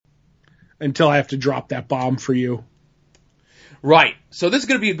until I have to drop that bomb for you. Right. So this is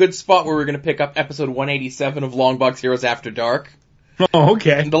going to be a good spot where we're going to pick up episode 187 of Longbox Heroes After Dark. Oh,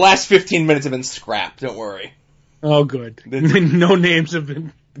 okay. The last 15 minutes have been scrapped, don't worry. Oh, good. No names have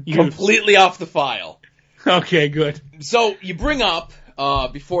been used. Completely off the file. Okay, good. So you bring up,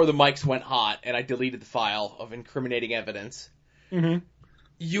 before the mics went hot and I deleted the file of incriminating evidence,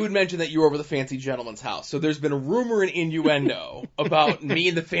 you had mentioned that you were over the Fancy Gentleman's house. So there's been a rumor and innuendo about me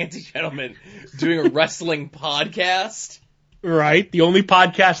and the Fancy Gentleman doing a wrestling podcast. Right. The only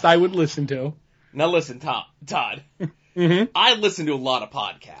podcast I would listen to. Now listen, Todd. I listen to a lot of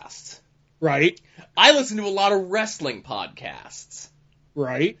podcasts. Right. I listen to a lot of wrestling podcasts.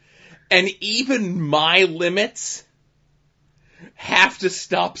 Right. And even my limits have to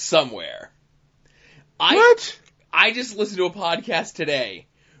stop somewhere. What? I just listened to a podcast today,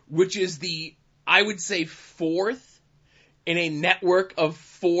 which is I would say, fourth in a network of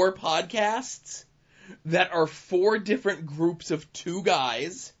 4 podcasts that are 4 different groups of 2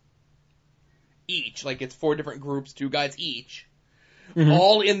 guys each. Like, it's 4 different groups, 2 guys each.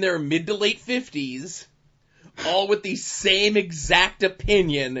 All in their mid to late 50s, all with the same exact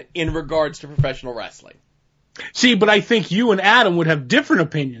opinion in regards to professional wrestling. See, but I think you and Adam would have different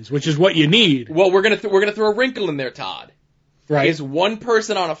opinions, which is what you need. Well, we're gonna throw a wrinkle in there, Todd. Right. Is one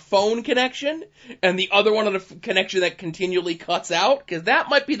person on a phone connection and the other one on a connection that continually cuts out? Because that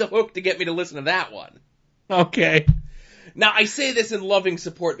might be the hook to get me to listen to that one. Okay. Now, I say this in loving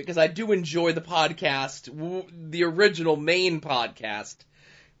support because I do enjoy the podcast, the original main podcast,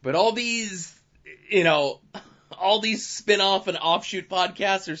 but all these, all these spin-off and offshoot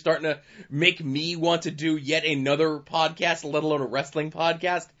podcasts are starting to make me want to do yet another podcast, let alone a wrestling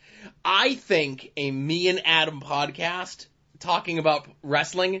podcast. I think a me and Adam podcast talking about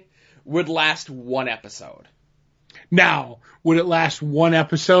wrestling would last 1 episode. Now, would it last 1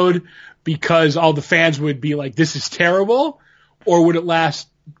 episode because all the fans would be like, this is terrible? Or would it last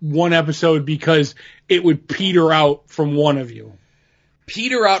 1 episode because it would peter out from one of you?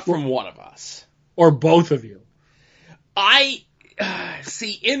 Peter out from one of us. Or both of you?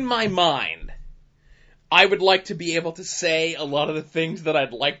 See, in my mind, I would like to be able to say a lot of the things that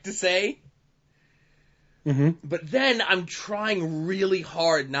I'd like to say. But then I'm trying really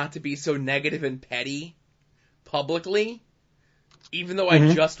hard not to be so negative and petty publicly, even though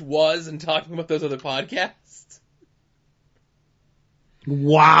I just was and talking about those other podcasts.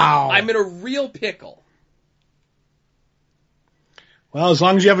 Wow. I'm in a real pickle. Well, as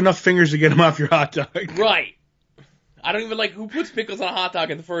long as you have enough fingers to get them off your hot dog. Right. I don't even like who puts pickles on a hot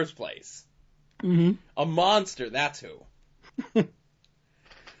dog in the first place. A monster, that's who.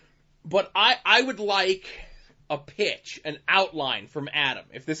 But I would like a pitch, an outline from Adam.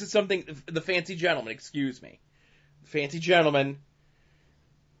 If this is something, the Fancy Gentleman, Fancy Gentleman,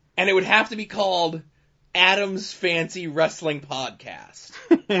 and it would have to be called Adam's Fancy Wrestling Podcast.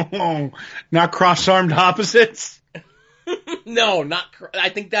 Not cross-armed opposites? No, I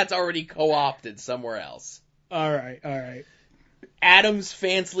think that's already co-opted somewhere else. All right. Adam's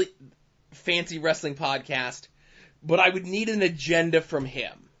Fancy Wrestling Podcast, but I would need an agenda from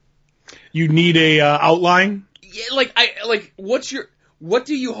him. You need a outline? Yeah, what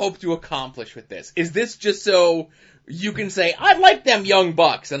do you hope to accomplish with this? Is this just so you can say, I like them Young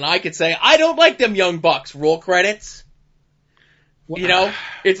Bucks, and I could say, I don't like them Young Bucks, roll credits?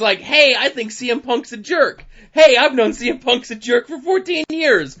 It's like, hey, I think CM Punk's a jerk. Hey, I've known CM Punk's a jerk for 14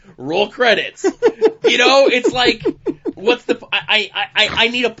 years. Roll credits. It's like, what's the, I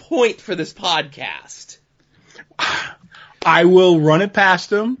need a point for this podcast. I will run it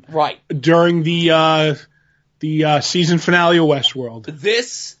past him. Right. During the season finale of Westworld.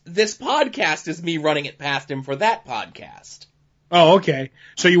 This podcast is me running it past him for that podcast. Oh, okay.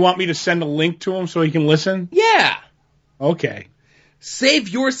 So you want me to send a link to him so he can listen? Yeah. Okay. Save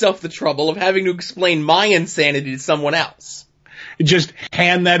yourself the trouble of having to explain my insanity to someone else. Just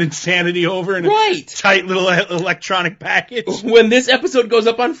hand that insanity over in a tight little electronic package. When this episode goes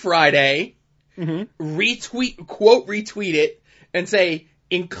up on Friday, retweet it, and say,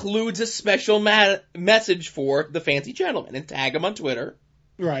 includes a special message for the Fancy Gentleman, and tag him on Twitter.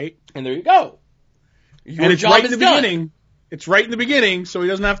 Right. And there you go. Your job is done. It's right in the beginning, so he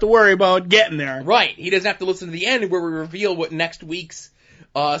doesn't have to worry about getting there. Right. He doesn't have to listen to the end where we reveal what next week's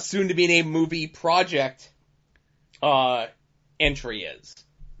soon-to-be-named movie project entry is.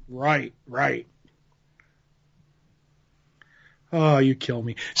 Right. Oh, you kill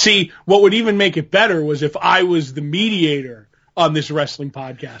me. See, what would even make it better was if I was the mediator on this wrestling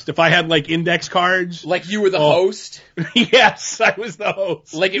podcast. If I had, index cards. Like you were the host? Yes, I was the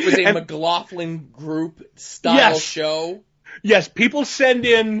host. Like it was a McLaughlin Group style show? Yes, people send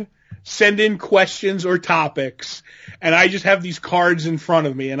in send in questions or topics, and I just have these cards in front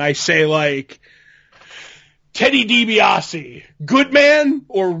of me, and I say like, Teddy DiBiase, good man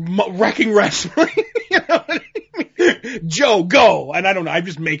or wrecking wrestling? You know what I mean? Joe, go. And I don't know. I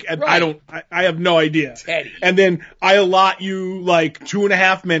just make, Right. I have no idea. Teddy. And then I allot you like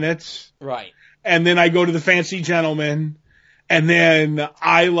 2.5 minutes. Right. And then I go to the fancy gentleman. And then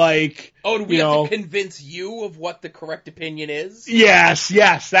I like, Oh, do we have to convince you of what the correct opinion is? Yes,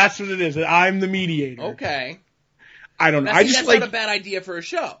 that's what it is. I'm the mediator. Okay. I don't know. That's not a bad idea for a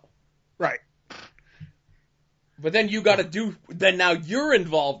show. Right. But then you gotta then now you're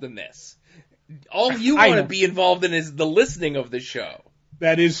involved in this. All you want to be involved in is the listening of the show.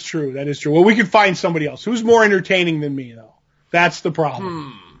 That is true. Well, we can find somebody else. Who's more entertaining than me, though? That's the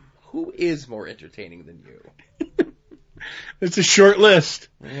problem. Who is more entertaining than you? It's a short list.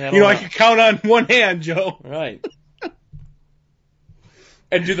 I can count on one hand, Joe. Right.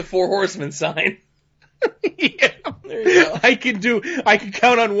 And do the Four Horsemen sign. Yeah. There you go. I can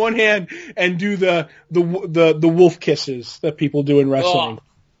count on one hand and do the wolf kisses that people do in wrestling. Oh.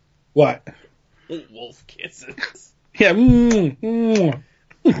 What? Wolf kisses. Yeah. I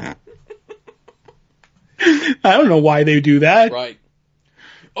don't know why they do that. Right.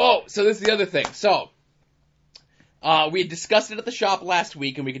 Oh, so this is the other thing. So, we had discussed it at the shop last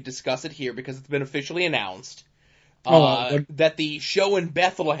week, and we could discuss it here because it's been officially announced. That the show in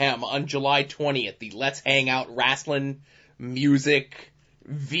Bethlehem on July 20th, the Let's Hang Out Wrestling Music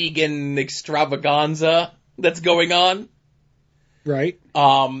Vegan Extravaganza that's going on. Right.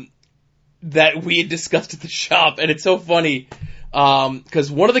 That we had discussed at the shop, and it's so funny,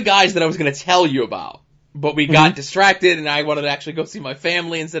 because one of the guys that I was going to tell you about, but we got distracted, and I wanted to actually go see my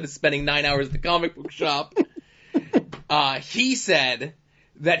family instead of spending 9 hours at the comic book shop. He said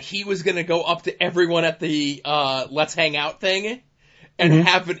that he was going to go up to everyone at the Let's Hang Out thing and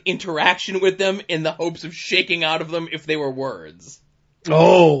have an interaction with them in the hopes of shaking out of them if they were words.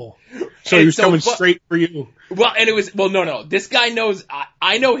 Oh. So he was coming straight for you. Well, and it was, no. This guy knows,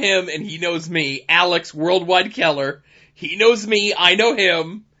 I know him and he knows me. Alex Worldwide Keller. He knows me, I know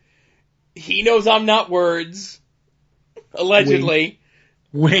him. He knows I'm not words. Allegedly.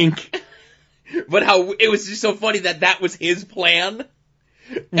 Wink. But how, it was just so funny that was his plan.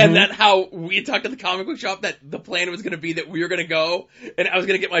 And that how we talked at the comic book shop that the plan was going to be that we were going to go and I was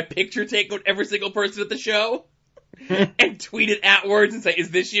going to get my picture taken with every single person at the show and tweet it at words and say,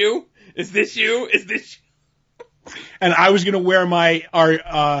 is this you? Is this you? Is this you? And I was going to wear my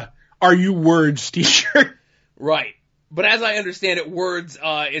Are You Words t-shirt. Right. But as I understand it, Words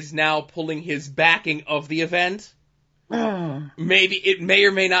is now pulling his backing of the event. Maybe it may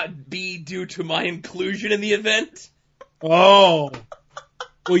or may not be due to my inclusion in the event. Oh.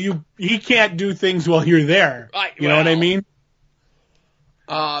 Well, he can't do things while you're there. You know what I mean?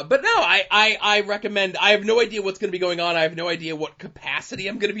 But no, I recommend, I have no idea what's going to be going on. I have no idea what capacity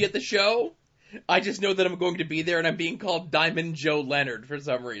I'm going to be at the show. I just know that I'm going to be there and I'm being called Diamond Joe Leonard for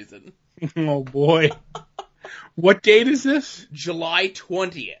some reason. Oh boy. What date is this? July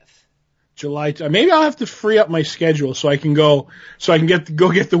 20th. Maybe I'll have to free up my schedule so I can go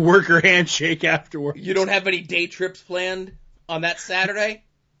get the worker handshake afterwards. You don't have any day trips planned on that Saturday?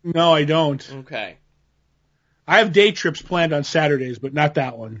 No, I don't. Okay. I have day trips planned on Saturdays, but not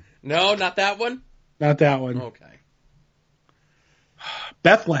that one. No, not that one? Not that one. Okay.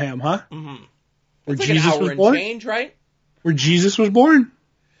 Bethlehem, huh? Mm-hmm. Where It's Jesus like an hour was and born? change, right? Where Jesus was born?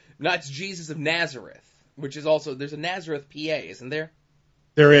 No, it's Jesus of Nazareth, which is also, there's a Nazareth, PA, isn't there?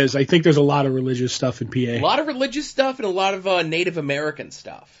 There is. I think there's a lot of religious stuff in PA. A lot of religious stuff and a lot of Native American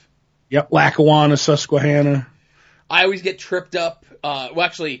stuff. Yep, Lackawanna, Susquehanna. I always get tripped up.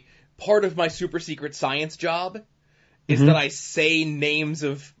 Actually, part of my super secret science job is that I say names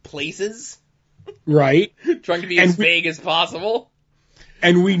of places. Right. Trying to be as vague as possible.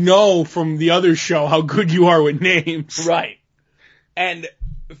 And we know from the other show how good you are with names. Right. And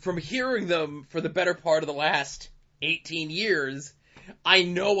from hearing them for the better part of the last 18 years, I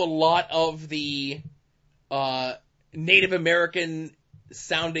know a lot of the Native American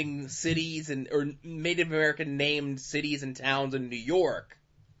sounding cities or Native American named cities and towns in New York.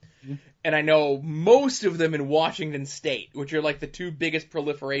 And I know most of them in Washington State, which are like the two biggest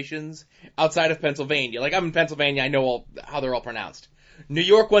proliferations outside of Pennsylvania. Like I'm in Pennsylvania, I know how they're all pronounced. New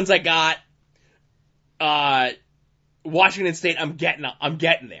York ones I got. Washington State, I'm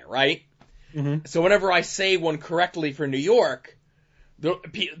getting there, right? Mm-hmm. So whenever I say one correctly for New York,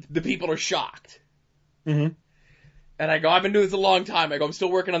 the people are shocked. Mm-hmm. And I go, I've been doing this a long time. I go, I'm still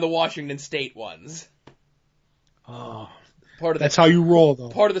working on the Washington State ones. Oh, that's how you roll, though.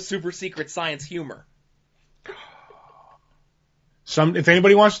 Part of the super secret science humor. If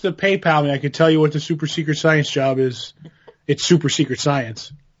anybody wants to PayPal me, I could tell you what the super secret science job is. It's super secret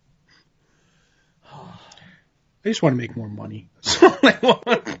science. I just want to make more money. That's all I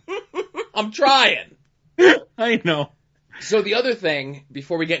want. I'm trying. I know. So the other thing,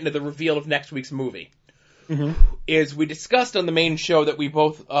 before we get into the reveal of next week's movie, is we discussed on the main show that we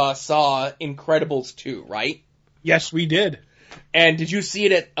both saw Incredibles 2, right? Yes, we did. And did you see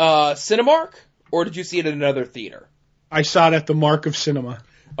it at Cinemark, or did you see it at another theater? I saw it at the Mark of Cinema.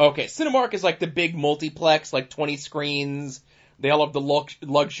 Okay, Cinemark is like the big multiplex, like 20 screens. They all have the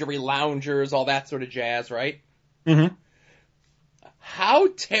luxury loungers, all that sort of jazz, right? Mm-hmm. How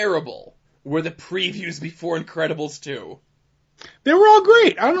terrible were the previews before Incredibles 2? They were all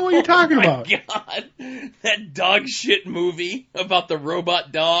great. I don't know what you're talking about. Oh my god. That dog shit movie about the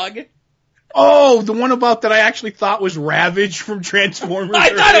robot dog. Oh, the one about that I actually thought was Ravage from Transformers.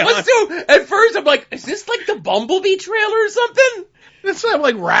 I thought it was too. At first I'm like, is this like the Bumblebee trailer or something? It's not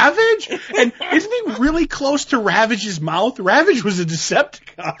like Ravage? And isn't he really close to Ravage's mouth? Ravage was a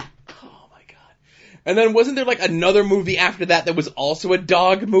Decepticon. Oh my god. And then wasn't there like another movie after that was also a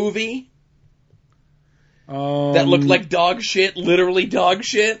dog movie? That looked like dog shit, literally dog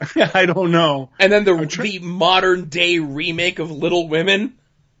shit. I don't know. And then the modern day remake of Little Women.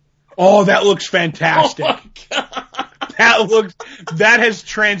 Oh, that looks fantastic. Oh my god. That has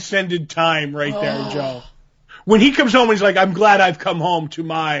transcended time right there, Joe. When he comes home and he's like, I'm glad I've come home to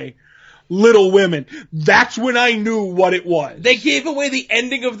my Little Women. That's when I knew what it was. They gave away the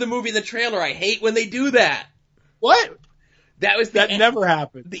ending of the movie in the trailer. I hate when they do that. What? That never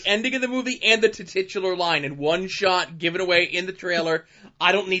happened. The ending of the movie and the titular line in one shot given away in the trailer.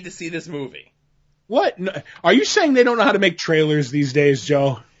 I don't need to see this movie. What? Are you saying they don't know how to make trailers these days,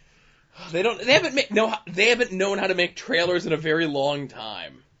 Joe? They haven't known how to make trailers in a very long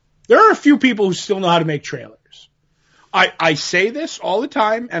time. There are a few people who still know how to make trailers. I say this all the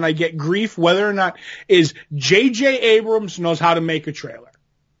time, and I get grief whether or not is J.J. Abrams knows how to make a trailer.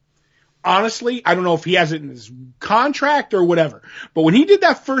 Honestly, I don't know if he has it in his contract or whatever. But when he did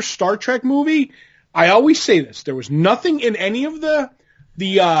that first Star Trek movie, I always say this. There was nothing in any of the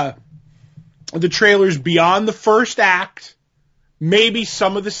trailers beyond the first act, maybe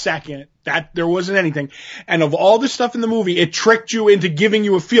some of the second. That there wasn't anything. And of all the stuff in the movie, it tricked you into giving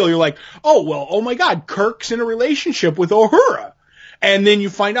you a feel. You're like, oh my God, Kirk's in a relationship with Uhura. And then you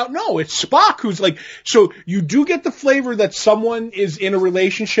find out, no, it's Spock who's like, so you do get the flavor that someone is in a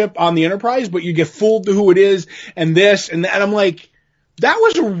relationship on the Enterprise, but you get fooled to who it is and this and that. And I'm like, that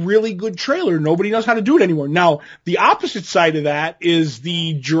was a really good trailer. Nobody knows how to do it anymore. Now, the opposite side of that is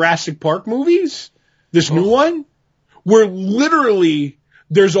the Jurassic Park movies, this new one, where literally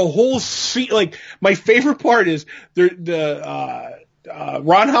there's a whole scene. Like, my favorite part is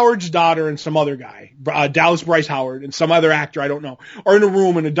Ron Howard's daughter and some other guy, Dallas Bryce Howard and some other actor, I don't know, are in a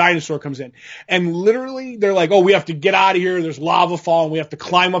room and a dinosaur comes in. And literally they're like, we have to get out of here. There's lava falling. We have to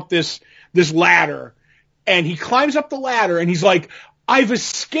climb up this ladder. And he climbs up the ladder and he's like, I've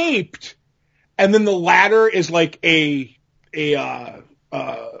escaped. And then the ladder is like a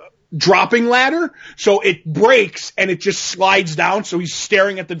dropping ladder. So it breaks and it just slides down. So he's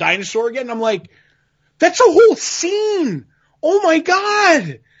staring at the dinosaur again. And I'm like, that's a whole scene. Oh my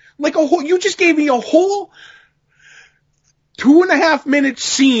God. Like you just gave me a whole 2.5 minute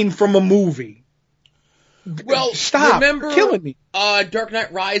scene from a movie. Well, stop. Remember, you're killing me. Dark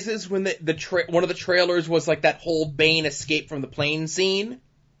Knight Rises when one of the trailers was like that whole Bane escape from the plane scene?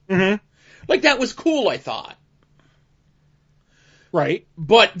 Mm-hmm. Like that was cool, I thought. Right.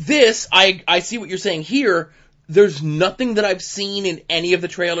 But this, I see what you're saying here. There's nothing that I've seen in any of the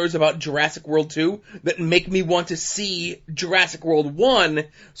trailers about Jurassic World 2 that make me want to see Jurassic World 1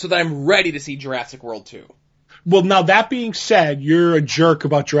 so that I'm ready to see Jurassic World 2. Well, now that being said, you're a jerk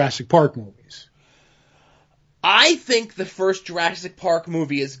about Jurassic Park movies. I think the first Jurassic Park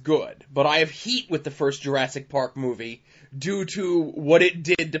movie is good, but I have heat with the first Jurassic Park movie due to what it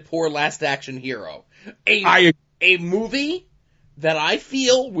did to poor Last Action Hero. A movie that I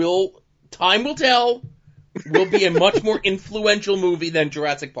feel time will tell, will be a much more influential movie than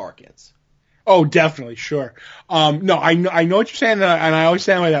Jurassic Park is. Oh, definitely, sure. No, I know what you're saying, and I always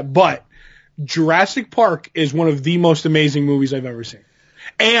stand by that. But Jurassic Park is one of the most amazing movies I've ever seen,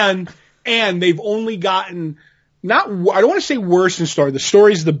 and they've only gotten I don't want to say worse in story. The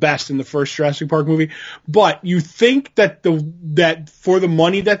story's the best in the first Jurassic Park movie, but you think that that for the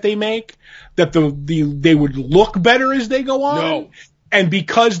money that they make, that they would look better as they go on. No. And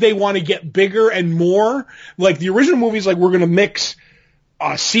because they want to get bigger and more, like the original movies, like we're going to mix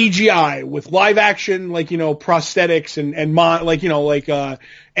CGI with live action, like, you know, prosthetics and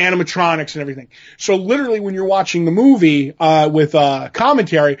animatronics and everything. So literally when you're watching the movie, with,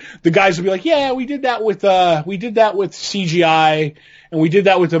 commentary, the guys will be like, yeah, we did that with CGI, and we did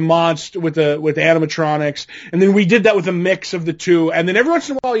that with the monster, with animatronics, and then we did that with a mix of the two, and then every once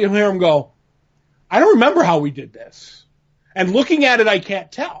in a while you'll hear them go, I don't remember how we did this. And looking at it, I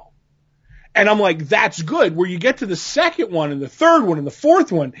can't tell. And I'm like, that's good. Where you get to the second one and the third one and the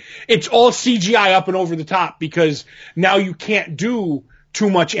fourth one, it's all CGI up and over the top because now you can't do too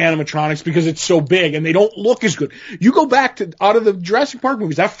much animatronics because it's so big and they don't look as good. You go back to out of the Jurassic Park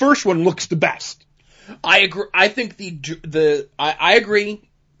movies, that first one looks the best. I agree. I think I agree.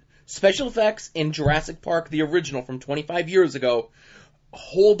 Special effects in Jurassic Park, the original from 25 years ago,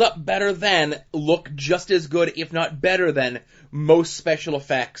 hold up better than, look just as good, if not better than, most special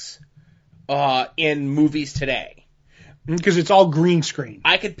effects in movies today. Because it's all green screen.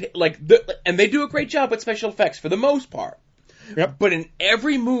 I could, and they do a great job with special effects for the most part. Yep. But in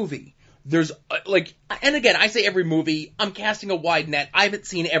every movie, there's, and again, I say every movie, I'm casting a wide net, I haven't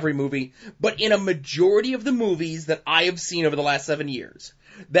seen every movie, but in a majority of the movies that I have seen over the last 7 years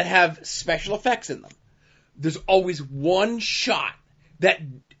that have special effects in them, there's always one shot that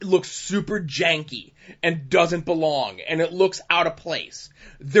looks super janky and doesn't belong, and it looks out of place.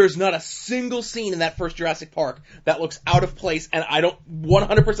 There's not a single scene in that first Jurassic Park that looks out of place, and I don't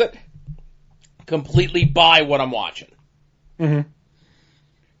 100% completely buy what I'm watching. Mm-hmm.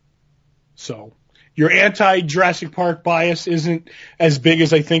 So, your anti-Jurassic Park bias isn't as big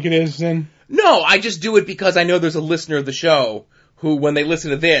as I think it is, then? No, I just do it because I know there's a listener of the show who, when they listen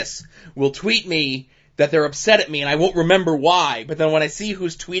to this, will tweet me that they're upset at me, and I won't remember why, but then when I see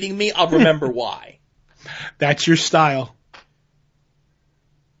who's tweeting me, I'll remember why. That's your style.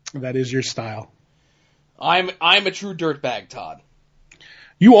 That is your style. I'm a true dirtbag, Todd.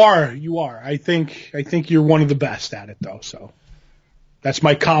 You are. I think you're one of the best at it, though, so that's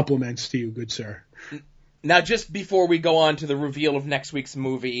my compliments to you, good sir. Now, just before we go on to the reveal of next week's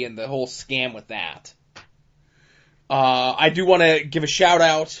movie and the whole scam with that, I do want to give a shout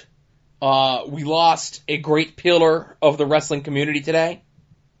out. We lost a great pillar of the wrestling community today.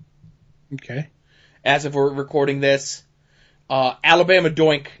 Okay. As if we're recording this, Alabama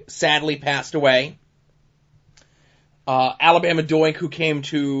Doink sadly passed away. Alabama Doink, who came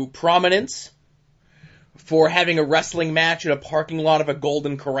to prominence for having a wrestling match in a parking lot of a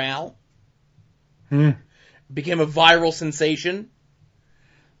Golden Corral. Became a viral sensation.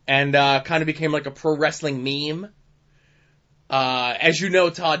 And kind of became like a pro wrestling meme. As you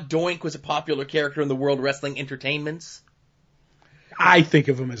know, Todd, Doink was a popular character in the World Wrestling Entertainments. I think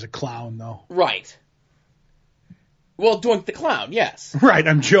of him as a clown, though. Right. Well, Doink the Clown, yes. Right,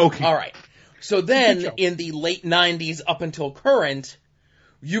 I'm joking. All right. So then, in the late 90s up until current,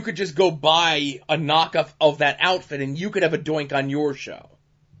 you could just go buy a knockoff of that outfit and you could have a Doink on your show.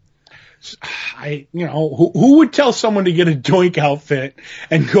 Who would tell someone to get a Doink outfit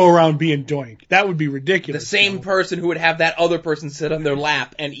and go around being Doink? That would be ridiculous. The same person who would have that other person sit on their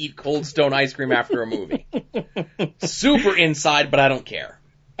lap and eat Cold Stone ice cream after a movie. Super inside, but I don't care.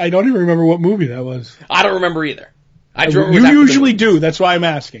 I don't even remember what movie that was. I don't remember either. You usually do. That's why I'm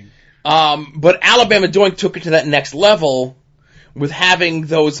asking. But Alabama Doink took it to that next level with having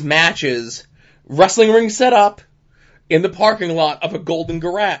those matches, wrestling ring set up in the parking lot of a Golden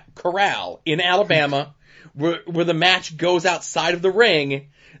Corral in Alabama, where the match goes outside of the ring.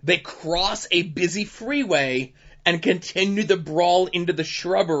 They cross a busy freeway and continue the brawl into the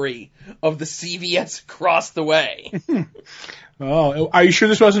shrubbery of the CVS across the way. Oh, are you sure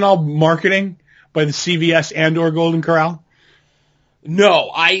this wasn't all marketing by the CVS and or Golden Corral? No,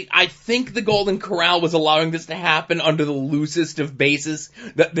 I think the Golden Corral was allowing this to happen under the loosest of bases,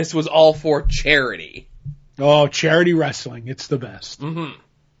 that this was all for charity. Oh, charity wrestling. It's the best. Mm-hmm.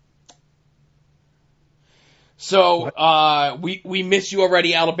 So, we miss you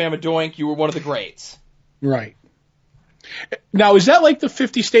already, Alabama Doink. You were one of the greats. Right. Now, is that like the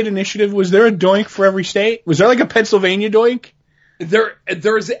 50-state initiative? Was there a Doink for every state? Was there like a Pennsylvania Doink?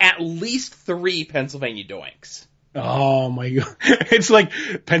 There's at least 3 Pennsylvania Doinks. Oh my God. It's like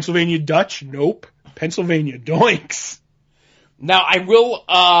Pennsylvania Dutch? Nope. Pennsylvania Doinks. Now, I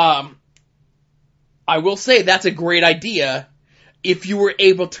will say that's a great idea if you were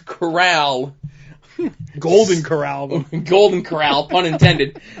able to corral Golden Corral. Golden Corral, pun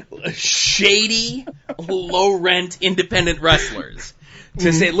intended, shady, low-rent independent wrestlers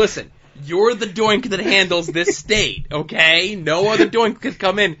to say, listen, you're the Doink that handles this state, okay? No other Doink could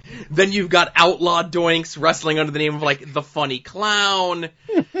come in. Then you've got outlaw Doinks wrestling under the name of, like, the Funny Clown.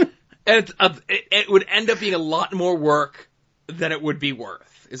 And it would end up being a lot more work than it would be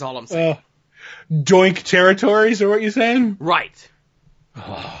worth, is all I'm saying. Doink territories, or what you saying? Right.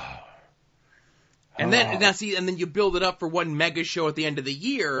 And then you build it up for one mega show at the end of the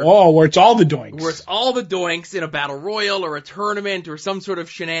year. Oh, where it's all the doinks. Where it's all the doinks in a battle royal or a tournament or some sort of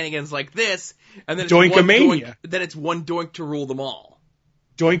shenanigans like this. And then it's one doink to rule them all.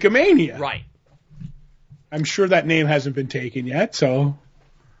 Doinkamania. Right. I'm sure that name hasn't been taken yet, so.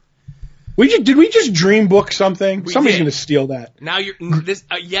 Did we just dream book something? Somebody's going to steal that. Now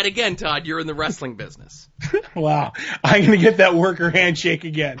yet again, Todd, you're in the wrestling business. Wow. I'm going to get that worker handshake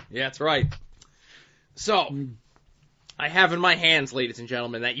again. Yeah, that's right. So, I have in my hands, ladies and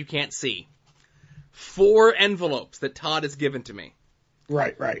gentlemen, that you can't see, 4 envelopes that Todd has given to me.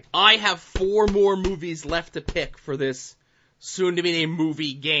 Right. I have 4 more movies left to pick for this soon-to-be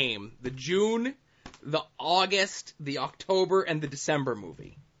movie game. The June, the August, the October, and the December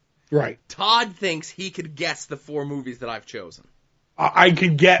movie. Right. Todd thinks he could guess the 4 movies that I've chosen. I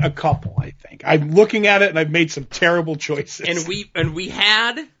could get a couple, I think. I'm looking at it, and I've made some terrible choices. And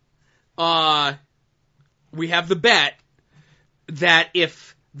we have the bet that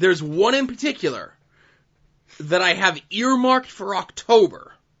if there's one in particular that I have earmarked for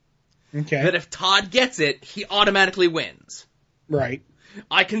October, that if Todd gets it, he automatically wins. Right.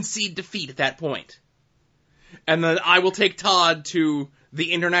 I concede defeat at that point. And then I will take Todd to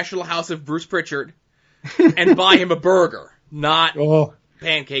the International House of Bruce Pritchard and buy him a burger, not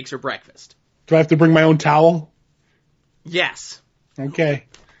pancakes or breakfast. Do I have to bring my own towel? Yes. Okay.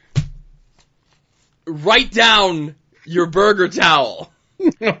 Write down your burger towel.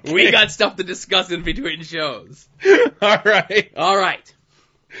 Okay. We got stuff to discuss in between shows. All right.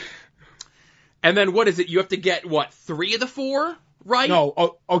 And then what is it? You have to get, 3 of the 4, right?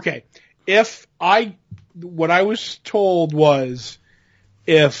 No, okay. What I was told was,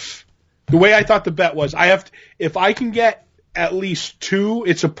 the way I thought the bet was, if I can get at least 2,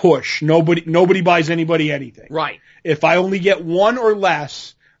 it's a push. Nobody buys anybody anything. Right. If I only get 1 or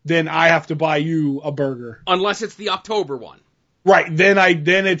less, then I have to buy you a burger. Unless it's the October one. Right. Then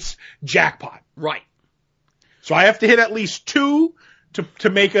it's jackpot. Right. So I have to hit at least 2 to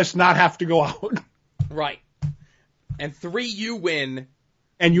make us not have to go out. Right. And 3 you win.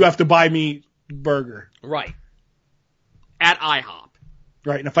 And you have to buy me burger. Right. At IHOP.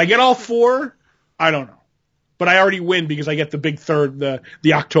 Right. And if I get all 4, I don't know. But I already win because I get the big third,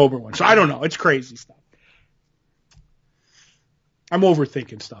 the October one. So I don't know. It's crazy stuff. I'm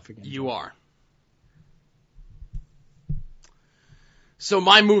overthinking stuff again. You are. So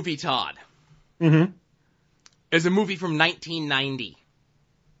my movie, Todd, is a movie from 1990.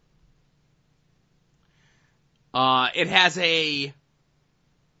 It has a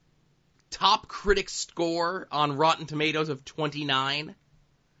top critic score on Rotten Tomatoes of 29.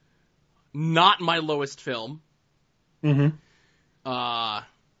 Not my lowest film. Mm-hmm.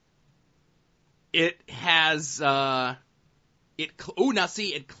 It has, it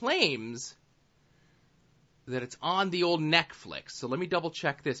claims that it's on the old Netflix. So let me double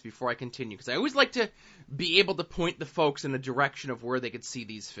check this before I continue, because I always like to be able to point the folks in the direction of where they could see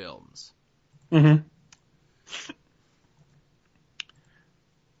these films. Mm-hmm.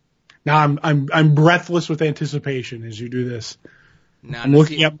 Now I'm breathless with anticipation as you do this. Now, I'm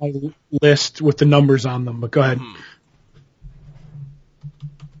looking at my list with the numbers on them, but go ahead.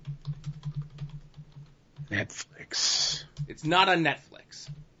 Netflix. It's not on Netflix.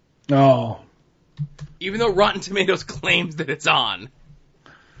 Oh. Even though Rotten Tomatoes claims that it's on.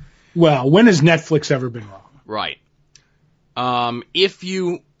 Well, when has Netflix ever been wrong? Right. If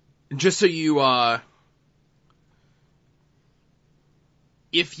you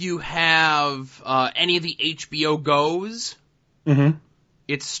have any of the HBO Go's,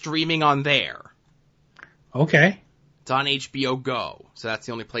 it's streaming on there. Okay. It's on HBO Go, so that's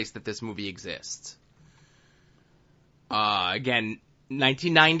the only place that this movie exists. Again,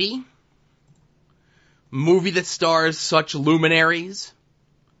 1990. Movie that stars such luminaries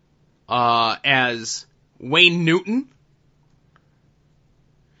as Wayne Newton,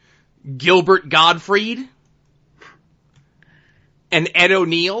 Gilbert Gottfried, and Ed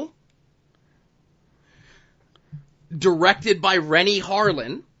O'Neill. Directed by Rennie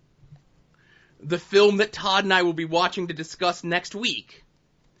Harlin. The film that Todd and I will be watching to discuss next week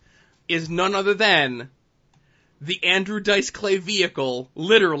is none other than the Andrew Dice Clay vehicle,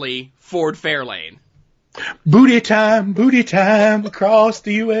 literally Ford Fairlane. Booty time across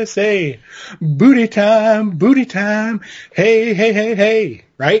the USA. Booty time, hey, hey, hey, hey.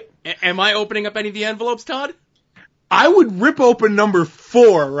 Right? Am I opening up any of the envelopes, Todd? I would rip open number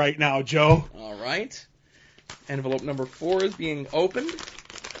 4 right now, Joe. All right. Envelope number 4 is being opened.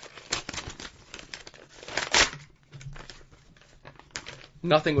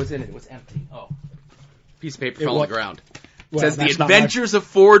 Nothing was in it. It was empty. Oh. Piece of paper fell on the ground. It Well, says The that's not Adventures of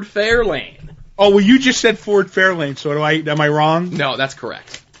Ford Fairlane. Oh, well, you just said Ford Fairlane, so am I wrong? No, that's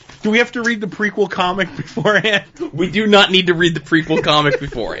correct. Do we have to read the prequel comic beforehand? We do not need to read the prequel comic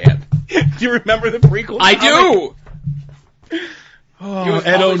beforehand. Do you remember the prequel I comic? do! Oh, It was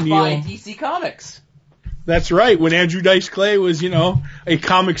Ed published O'Neill. by DC Comics. That's right, when Andrew Dice Clay was, a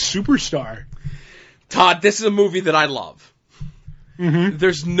comic superstar. Todd, this is a movie that I love. Mm-hmm.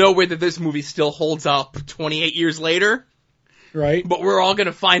 There's no way that this movie still holds up 28 years later, Right? but we're all going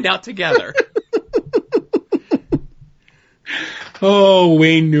to find out together. Oh,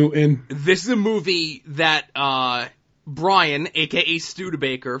 Wayne Newton. This is a movie that Brian, a.k.a.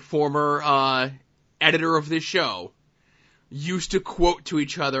 Studebaker, former editor of this show, used to quote to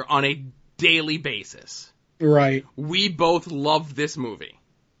each other on a daily basis. Right. We both loved this movie.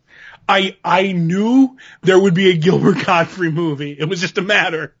 I knew there would be a Gilbert Godfrey movie. It was just a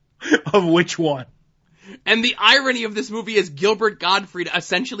matter of which one. And the irony of this movie is Gilbert Gottfried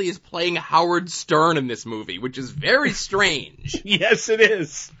essentially is playing Howard Stern in this movie, which is very strange. Yes, it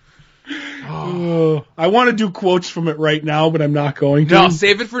is. Oh, I want to do quotes from it right now, but I'm not going to. No,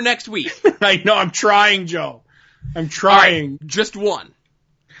 save it for next week. I know, I'm trying, Joe. I'm trying. Right, just one.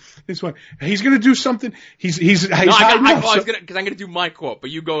 This one. He's going to do something. He's No, I'm gonna do my quote, but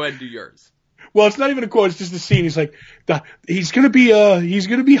you go ahead and do yours. Well, it's not even a quote. It's just a scene. He's like, he's gonna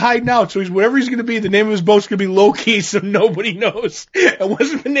be hiding out. So whatever he's gonna be, the name of his boat's gonna be Loki, so nobody knows. It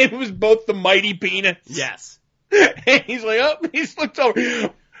wasn't the name of his boat, the Mighty Penis. Yes. And he's like, oh, he's looked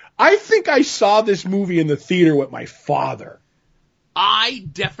over. I think I saw this movie in the theater with my father. I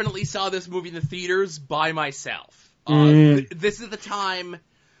definitely saw this movie in the theaters by myself. This is the time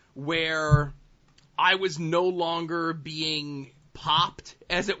where I was no longer being popped,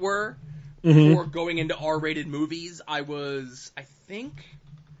 as it were. Before going into R-rated movies, let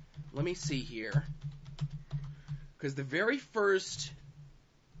me see here. Because the very first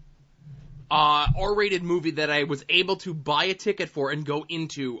R-rated movie that I was able to buy a ticket for and go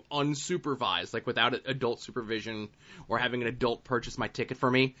into unsupervised, like without adult supervision or having an adult purchase my ticket for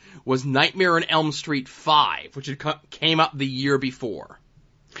me, was Nightmare on Elm Street 5, which came out the year before.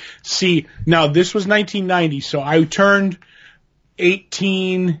 See, now this was 1990, so I turned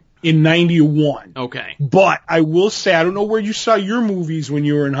 18... in 91. Okay. But I will say, I don't know where you saw your movies when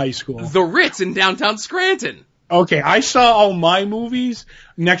you were in high school. The Ritz in downtown Scranton. Okay, I saw all my movies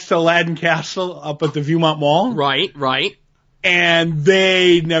next to Aladdin Castle up at the Viewmont Mall. Right. And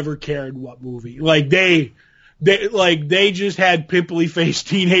they never cared what movie. Like they just had pimply faced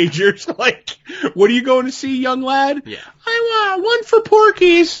teenagers. Like, what are you going to see, young lad? Yeah. I want one for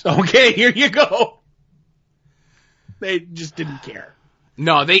Porky's. Okay, here you go. They just didn't care.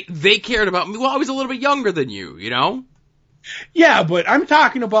 No, they cared about me. Well, I was a little bit younger than you, you know? Yeah, but I'm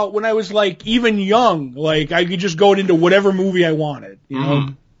talking about when I was like even young, like I could just go into whatever movie I wanted, you know?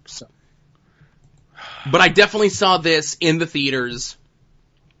 So. But I definitely saw this in the theaters.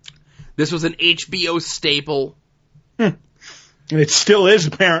 This was an HBO staple. And it still is,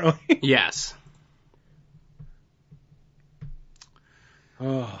 apparently. Yes.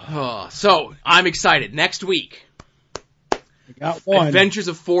 So, I'm excited. Next week. Got one. Adventures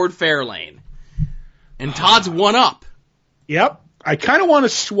of Ford Fairlane. And Todd's one up. Yep. I kind of want to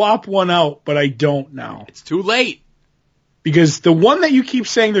swap one out, but I don't now. It's too late. Because the one that you keep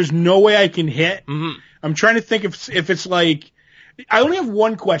saying there's no way I can hit, I'm trying to think if it's like, I only have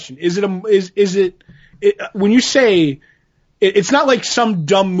one question. Is it when you say, it's not like some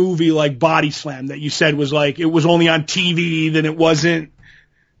dumb movie like Body Slam that you said was like, it was only on TV, then it wasn't.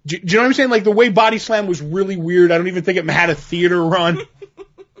 Do you know what I'm saying? Like the way Body Slam was really weird. I don't even think it had a theater run.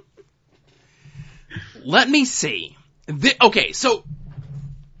 Let me see. Okay, so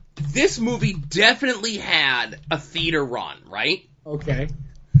this movie definitely had a theater run, right? Okay.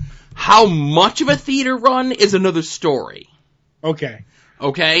 How much of a theater run is another story. Okay.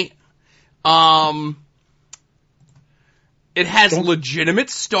 Okay? It has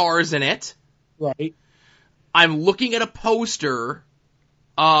legitimate stars in it. Right. I'm looking at a poster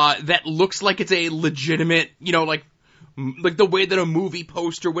that looks like it's a legitimate, you know, like the way that a movie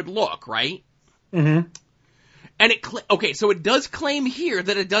poster would look, right? Mm-hmm. And so it does claim here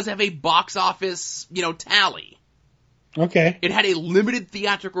that it does have a box office, you know, tally. Okay. It had a limited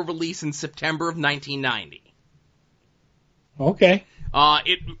theatrical release in September of 1990. Okay.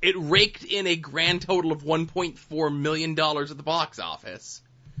 It raked in a grand total of $1.4 million at the box office.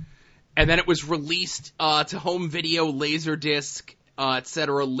 And then it was released to home video, Laserdisc,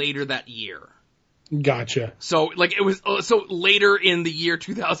 etc. later that year. Gotcha. So, like, it was, so later in the year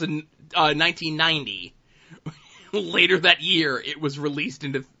 1990, later that year, it was released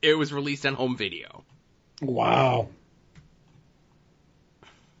on home video. Wow.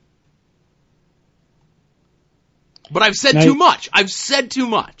 But I've said too much. I've said too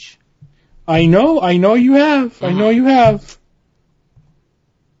much. I know you have. I know you have.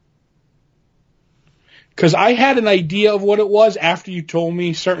 Because I had an idea of what it was after you told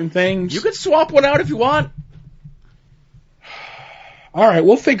me certain things. You could swap one out if you want. All right,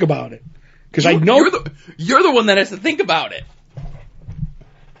 we'll think about it. Because I know you're the one that has to think about it.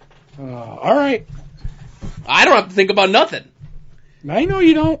 All right. I don't have to think about nothing. I know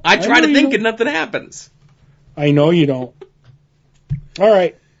you don't. I try to think and nothing happens. I know you don't. All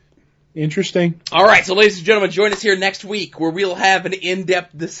right. Interesting. All right, so ladies and gentlemen, join us here next week where we'll have an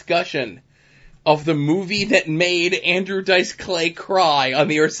in-depth discussion of the movie that made Andrew Dice Clay cry on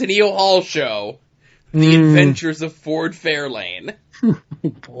the Arsenio Hall show, The Adventures of Ford Fairlane.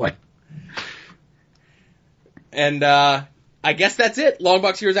 Boy. And I guess that's it.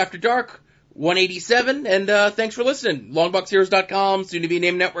 Longbox Heroes After Dark, 187, and thanks for listening. Longboxheroes.com,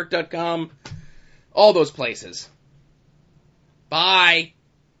 soon-to-be-named network.com, all those places. Bye.